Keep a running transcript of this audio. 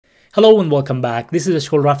Hello and welcome back. This is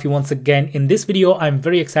Azharul Rafy once again. In this video, I'm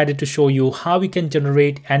very excited to show you how we can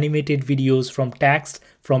generate animated videos from text,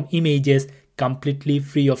 from images, completely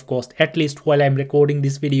free of cost. At least while I'm recording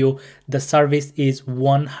this video, the service is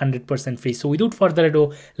 100% free. So without further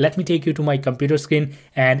ado, let me take you to my computer screen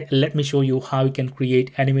and let me show you how you can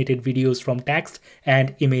create animated videos from text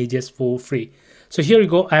and images for free. So here we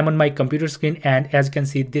go, I'm on my computer screen, and as you can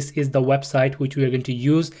see, this is the website which we are going to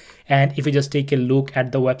use. And if you just take a look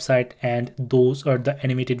at the website, and those are the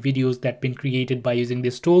animated videos that have been created by using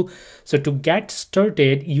this tool. So to get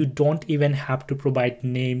started, you don't even have to provide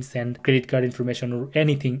names and credit card information or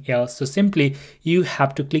anything else. So simply you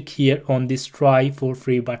have to click here on this try for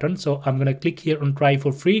free button. So I'm going to click here on try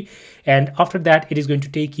for free, and after that it is going to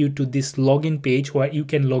take you to this login page where you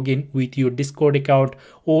can log in with your Discord account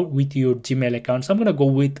or with your Gmail account. So I'm going to go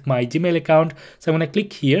with my Gmail account. So I'm going to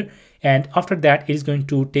click here, and after that it is going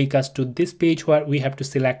to take us to this page where we have to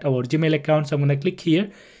select our Gmail account. So I'm going to click here,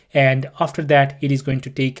 and after that it is going to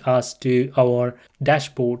take us to our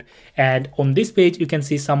dashboard. And on this page you can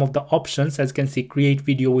see some of the options. As you can see, create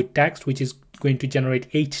video with text, which is going to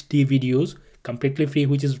generate HD videos completely free,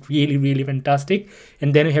 which is really fantastic.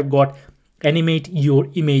 And then we have got animate your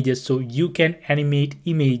images, so you can animate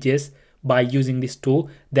images by using this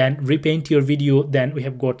tool. Then repaint your video. Then we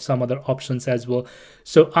have got some other options as well.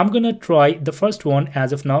 So I'm gonna try the first one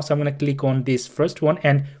as of now. So I'm gonna click on this first one,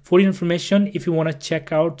 and for your information, if you want to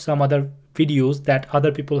check out some other videos that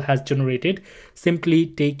other people has generated, simply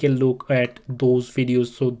take a look at those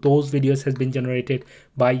videos. So those videos has been generated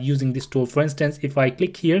by using this tool. For instance, if I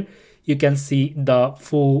click here, you can see the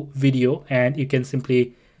full video, and you can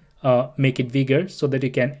simply make it bigger so that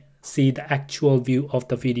you can see the actual view of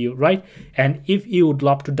the video, right? And if you would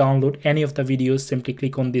love to download any of the videos, simply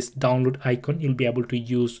click on this download icon. You'll be able to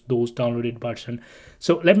use those downloaded version.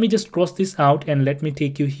 So let me just cross this out and let me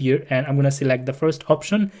take you here, and I'm going to select the first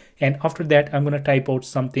option, and after that I'm going to type out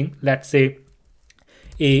something. Let's say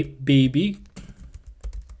a baby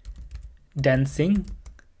dancing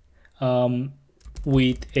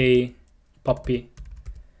with a puppy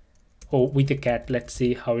or with a cat. Let's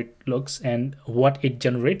see how it looks and what it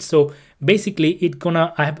generates. So basically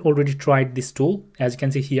I have already tried this tool. As you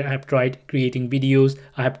can see here, I have tried creating videos,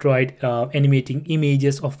 I have tried animating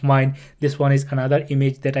images of mine. This one is another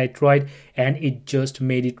image that I tried, and it just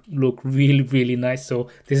made it look really nice. So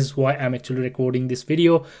this is why I'm actually recording this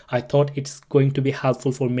video. I thought it's going to be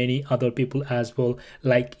helpful for many other people as well,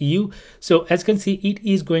 like you. So as you can see, it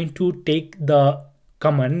is going to take the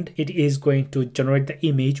command. It is going to generate the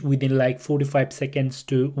image within like 45 seconds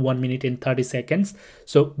to 1 minute and 30 seconds.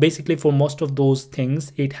 So basically for most of those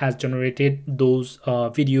things, it has generated those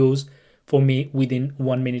videos for me within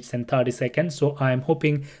 1 minute and 30 seconds. So I'm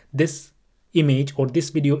hoping this image or this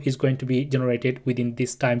video is going to be generated within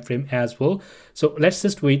this time frame as well. So let's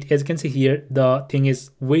just wait. As you can see here, the thing is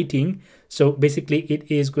waiting. So basically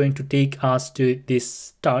it is going to take us to this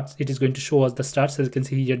starts. It is going to show us the starts. As you can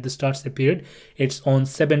see here, the starts appeared. It's on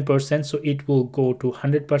 7%, so it will go to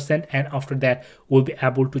 100%, and after that we'll be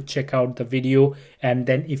able to check out the video. And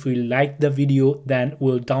then if we like the video, then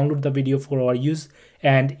we'll download the video for our use.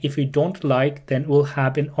 And if we don't like, then we'll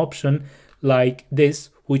have an option like this,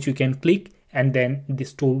 which you can click, and then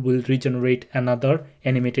this tool will regenerate another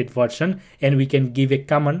animated version, and we can give a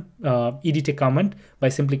comment, edit a comment by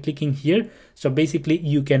simply clicking here. So basically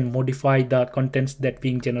you can modify the contents that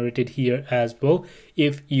being generated here as well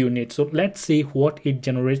if you need. So let's see what it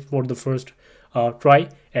generates for the first try,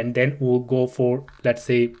 and then we'll go for, let's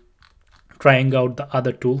say, trying out the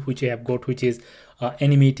other tool which I have got, which is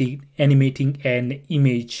animating an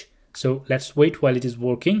image. So let's wait while it is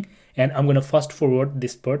working, and I'm going to fast forward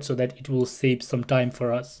this part so that it will save some time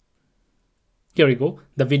for us. Here we go,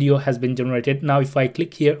 the video has been generated. Now if I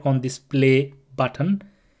click here on this play button,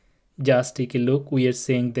 just take a look, we are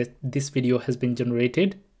saying that this video has been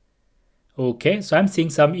generated. Okay, so I'm seeing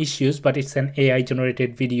some issues, but it's an AI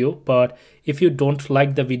generated video. But if you don't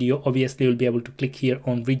like the video, obviously you'll be able to click here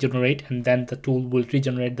on regenerate, and then the tool will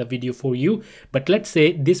regenerate the video for you. But let's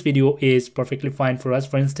say this video is perfectly fine for us.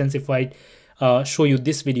 For instance, if I show you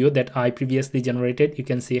this video that I previously generated, you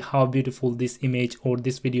can see how beautiful this image or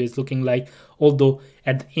this video is looking like, although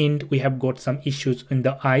at the end we have got some issues in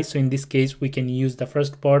the eye. So in this case we can use the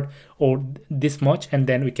first part or this much, and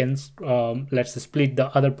then we can let's split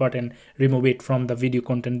the other part and remove it from the video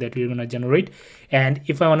content that we're going to generate. And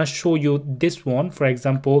if I want to show you this one, for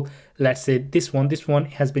example, let's say this one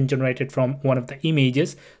has been generated from one of the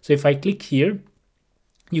images. So if I click here,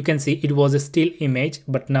 you can see it was a still image,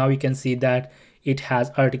 but now you can see that it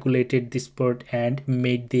has articulated this part and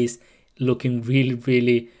made this looking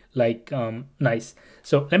really like nice.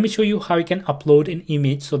 So let me show you how you can upload an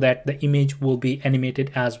image so that the image will be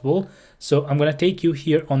animated as well. So I'm going to take you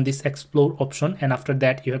here on this explore option, and after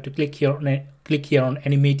that you have to click here on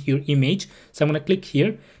animate your image. So I'm going to click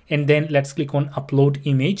here, and then let's click on upload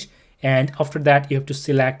image. And after that you have to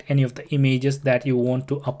select any of the images that you want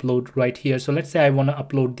to upload right here. So let's say I want to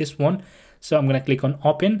upload this one, so I'm going to click on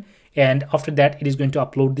open, and after that it is going to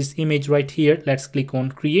upload this image right here. Let's click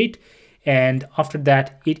on create, and after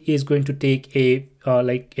that it is going to take a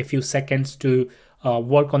like a few seconds to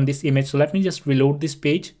work on this image. So let me just reload this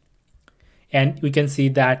page, and we can see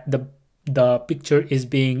that the picture is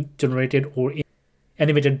being generated, or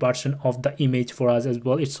animated version of the image for us as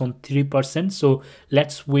well. It's on 3%. So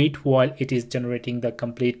let's wait while it is generating the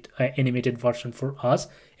complete animated version for us.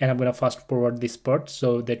 And I'm going to fast forward this part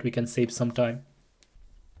so that we can save some time.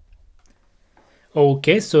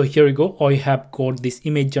 Okay, so here we go. I have got this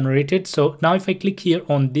image generated. So now if I click here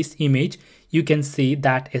on this image, you can see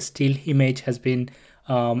that a still image has been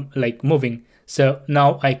like moving. So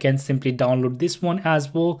now I can simply download this one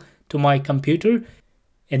as well to my computer.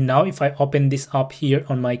 And now if I open this up here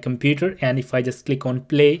on my computer, and if I just click on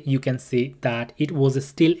play, you can see that it was a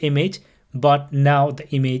still image, but now the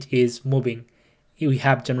image is moving. We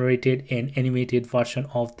have generated an animated version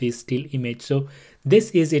of this still image. So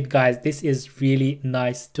this is it, guys. This is really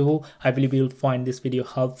nice tool. I believe you'll find this video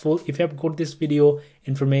helpful. If you have got this video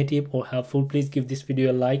informative or helpful, please give this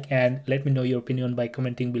video a like and let me know your opinion by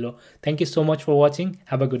commenting below. Thank you so much for watching.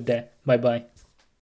 Have a good day. Bye bye.